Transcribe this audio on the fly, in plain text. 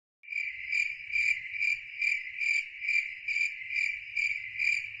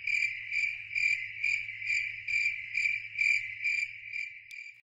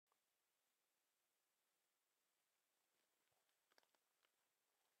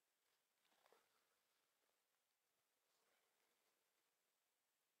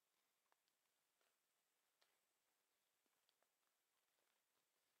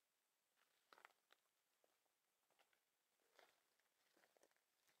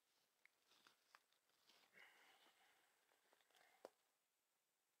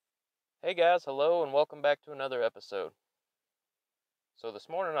Hey guys, hello and welcome back to another episode. So this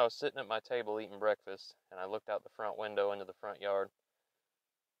morning I was sitting at my table eating breakfast and I looked out the front window into the front yard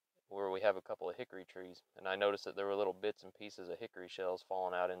where we have a couple of hickory trees, and I noticed that there were little bits and pieces of hickory shells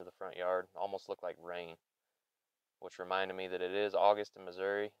falling out into the front yard, almost looked like rain, which reminded me that it is August in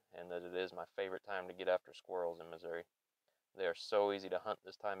Missouri and that it is my favorite time to get after squirrels in Missouri. They are so easy to hunt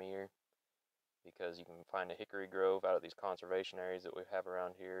this time of year because you can find a hickory grove out of these conservation areas that we have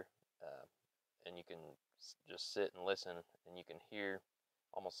around here. Uh, and you can just sit and listen, and you can hear,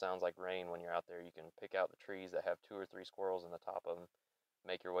 almost sounds like rain when you're out there. You can pick out the trees that have 2 or 3 squirrels in the top of them,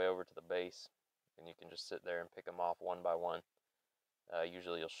 make your way over to the base, and you can just sit there and pick them off one by one.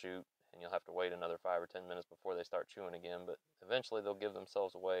 Usually you'll shoot and you'll have to wait another 5 or 10 minutes before they start chewing again, but eventually they'll give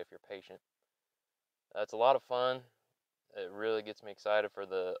themselves away if you're patient. It's a lot of fun. It really gets me excited for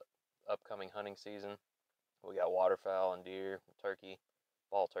the upcoming hunting season. We got waterfowl and deer, turkey,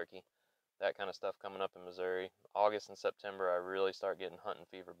 fall turkey, that kind of stuff coming up in Missouri. August and September, I really start getting hunting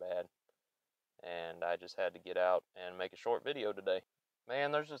fever bad, and I just had to get out and make a short video today.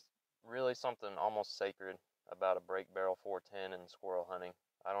 Man, there's just really something almost sacred about a break barrel 410 and squirrel hunting.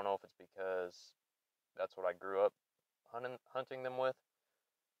 I don't know if it's because that's what I grew up hunting them with,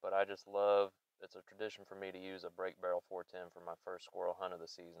 but I just love, it's a tradition for me to use a break barrel 410 for my first squirrel hunt of the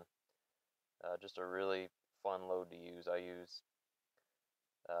season. Just a really fun load to use. I use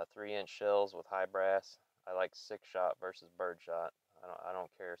 3-inch shells with high brass. I like 6-shot versus birdshot. I don't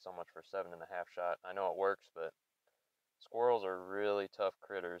care so much for 7.5-shot. I know it works, but squirrels are really tough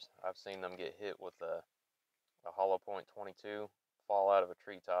critters. I've seen them get hit with a hollow point 22, fall out of a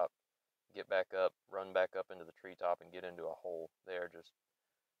treetop, get back up, run back up into the treetop, and get into a hole. They are just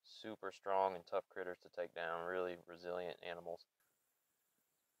super strong and tough critters to take down. Really resilient animals.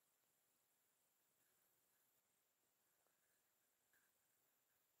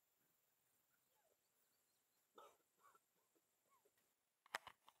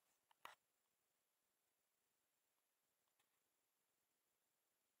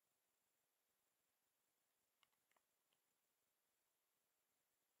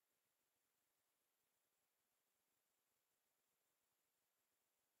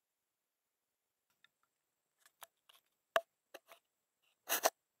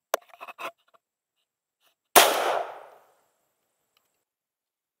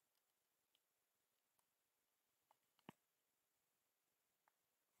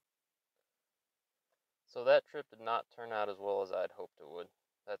 So that trip did not turn out as well as I'd hoped it would.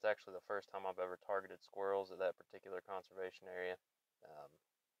 That's actually the first time I've ever targeted squirrels at that particular conservation area. Um,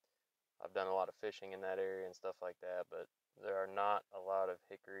 I've done a lot of fishing in that area and stuff like that, but there are not a lot of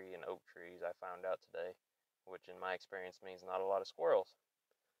hickory and oak trees, I found out today, which in my experience means not a lot of squirrels.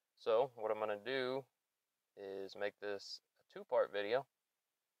 So what I'm going to do is make this a two-part video.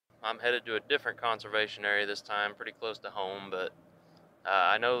 I'm headed to a different conservation area this time, pretty close to home, but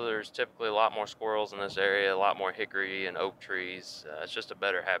I know there's typically a lot more squirrels in this area, a lot more hickory and oak trees. It's just a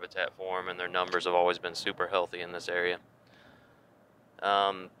better habitat for them, and their numbers have always been super healthy in this area.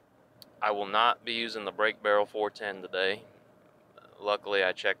 Um, I will not be using the break barrel 410 today. Luckily,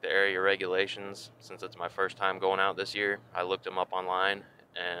 I checked the area regulations since it's my first time going out this year. I looked them up online,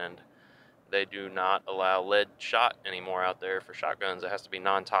 and they do not allow lead shot anymore out there for shotguns. It has to be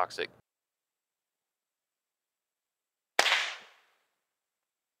non-toxic.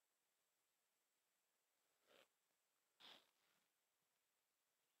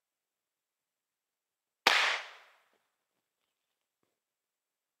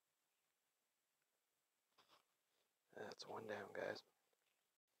 That's one down, guys.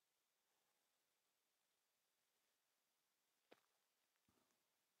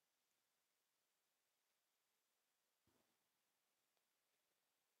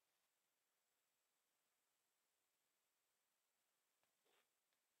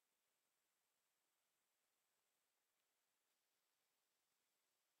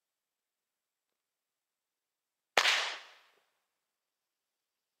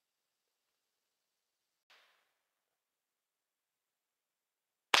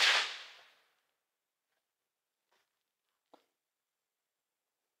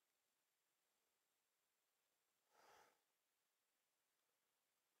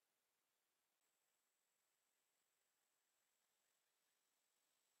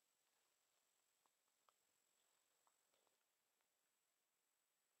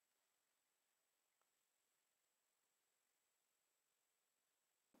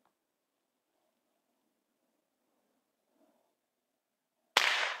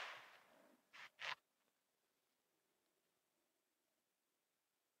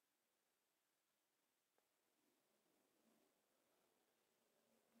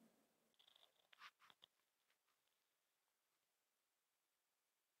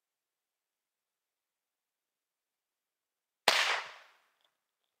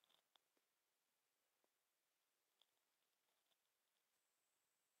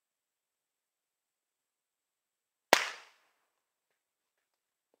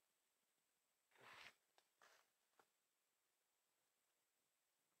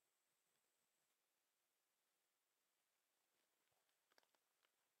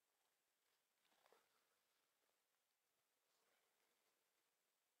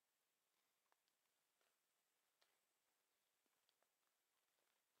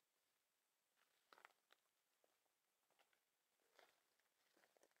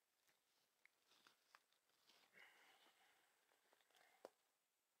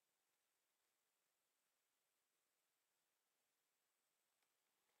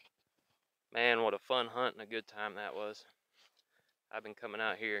 Man, what a fun hunt and a good time that was. I've been coming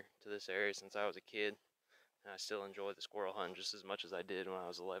out here to this area since I was a kid, and I still enjoy the squirrel hunt just as much as I did when I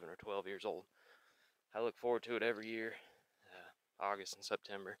was 11 or 12 years old. I look forward to it every year, August and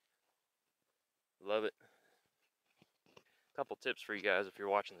September. Love it. A couple tips for you guys if you're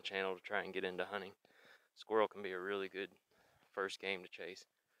watching the channel to try and get into hunting. Squirrel can be a really good first game to chase.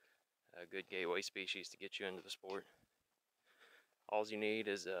 A good gateway species to get you into the sport. All you need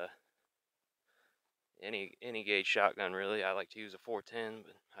is any gauge shotgun really. I like to use a 410,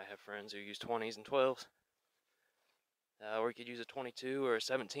 but I have friends who use 20s and 12s. Or you could use a 22 or a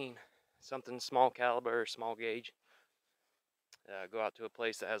 17, something small caliber or small gauge. Go out to a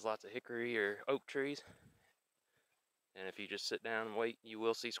place that has lots of hickory or oak trees, and if you just sit down and wait, you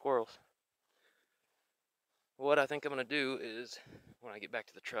will see squirrels. What I think I'm going to do is, when I get back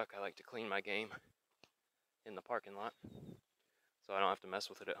to the truck, I like to clean my game in the parking lot, so I don't have to mess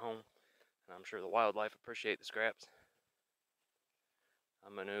with it at home, and I'm sure the wildlife appreciate the scraps.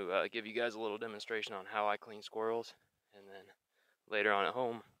 I'm going to give you guys a little demonstration on how I clean squirrels, and then later on at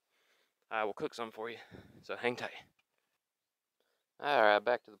home, I will cook some for you, so hang tight. Alright,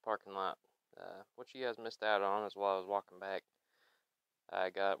 back to the parking lot. What you guys missed out on is while I was walking back,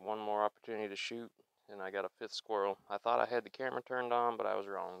 I got one more opportunity to shoot, and I got a 5th squirrel. I thought I had the camera turned on, but I was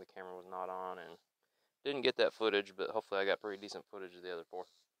wrong. The camera was not on, and didn't get that footage, but hopefully I got pretty decent footage of the other 4.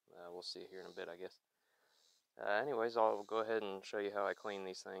 We'll see here in a bit, I guess. Anyways, I'll go ahead and show you how I clean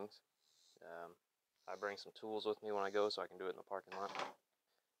these things. I bring some tools with me when I go so I can do it in the parking lot.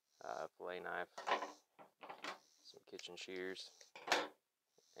 Fillet knife, some kitchen shears,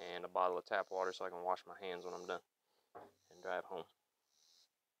 and a bottle of tap water so I can wash my hands when I'm done and drive home.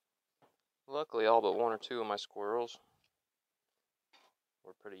 Luckily, all but 1 or 2 of my squirrels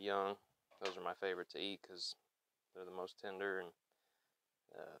were pretty young. Those are my favorite to eat because they're the most tender and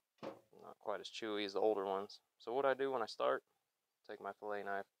not quite as chewy as the older ones. So what I do when I start, take my fillet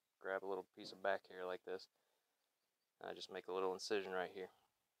knife, grab a little piece of back hair like this, and I just make a little incision right here,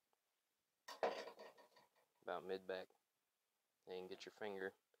 about mid-back. And you can get your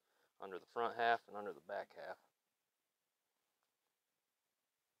finger under the front half and under the back half.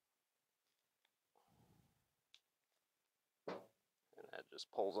 And that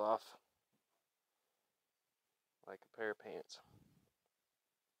just pulls off like a pair of pants.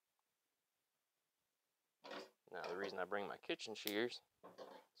 Now the reason I bring my kitchen shears,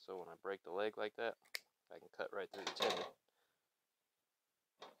 so when I break the leg like that, I can cut right through the tendon.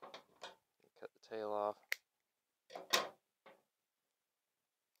 Cut the tail off.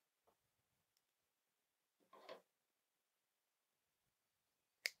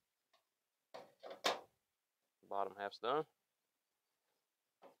 Bottom half's done.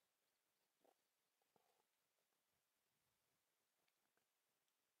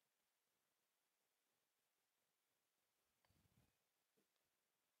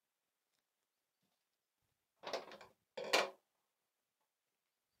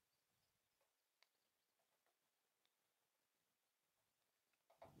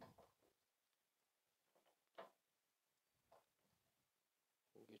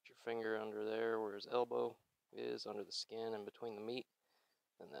 Get your finger under there where his elbow is, under the skin and between the meat,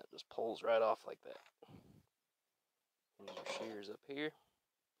 and that just pulls right off like that. Use your shears up here.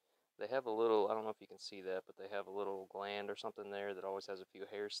 They have a little, I don't know if you can see that, but they have a little gland or something there that always has a few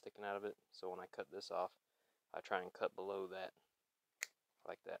hairs sticking out of it. So when I cut this off, I try and cut below that,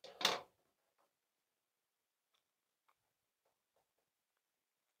 like that.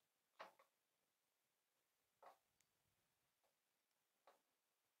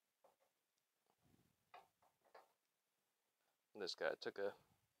 This guy took a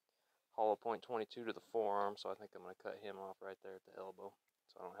hollow point 22 to the forearm, so I think I'm going to cut him off right there at the elbow,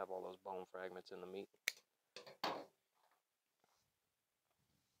 so I don't have all those bone fragments in the meat.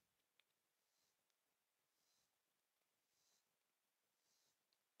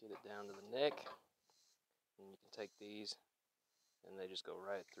 Get it down to the neck, and you can take these, and they just go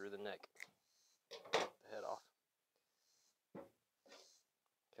right through the neck, take the head off.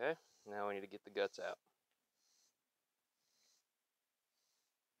 Okay, now we need to get the guts out.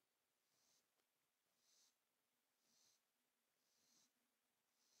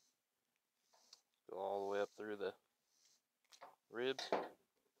 Go all the way up through the ribs.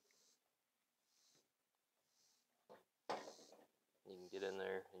 You can get in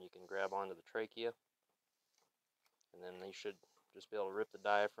there and you can grab onto the trachea, and then you should just be able to rip the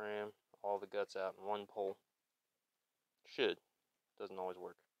diaphragm, all the guts out in one pull. Should. Doesn't always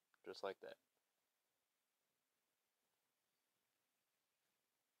work. Just like that.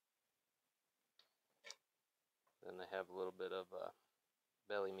 Then they have a little bit of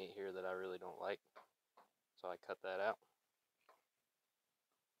belly belly meat here that I really don't like, so I cut that out.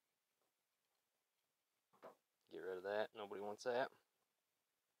 Get rid of that, nobody wants that.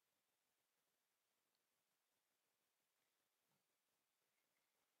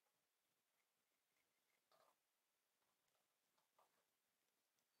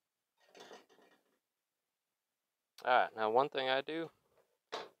 Alright, now one thing I do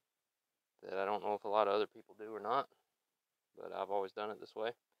that I don't know if a lot of other people do or not, but I've always done it this way.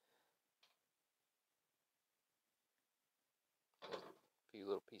 There's a few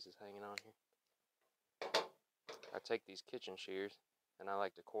little pieces hanging on here. I take these kitchen shears and I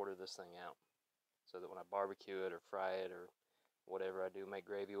like to quarter this thing out so that when I barbecue it or fry it or whatever I do, make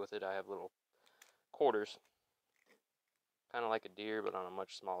gravy with it, I have little quarters, kind of like a deer but on a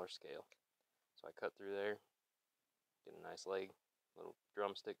much smaller scale. So I cut through there, get a nice leg, little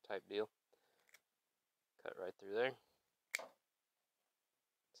drumstick type deal, cut right through there,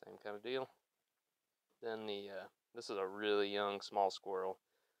 same kind of deal. Then this is a really young small squirrel,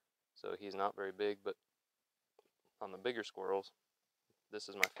 so he's not very big, but on the bigger squirrels, this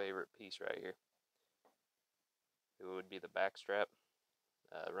is my favorite piece right here. It would be the back strap.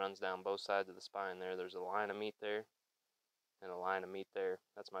 It runs down both sides of the spine there. There's a line of meat there and a line of meat there.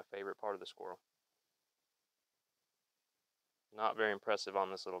 That's my favorite part of the squirrel. Not very impressive on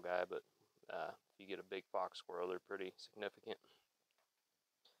this little guy, but if you get a big fox squirrel, they're pretty significant.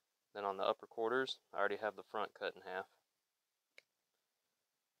 Then on the upper quarters, I already have the front cut in half.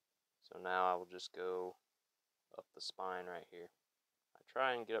 So now I will just go up the spine right here. I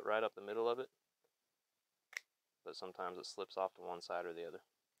try and get it right up the middle of it, but sometimes it slips off to one side or the other.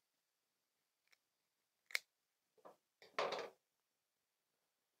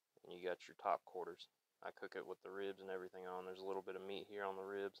 And you got your top quarters. I cook it with the ribs and everything on. There's a little bit of meat here on the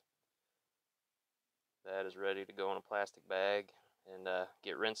ribs. That is ready to go in a plastic bag and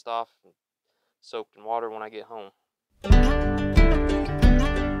get rinsed off and soaked in water when I get home.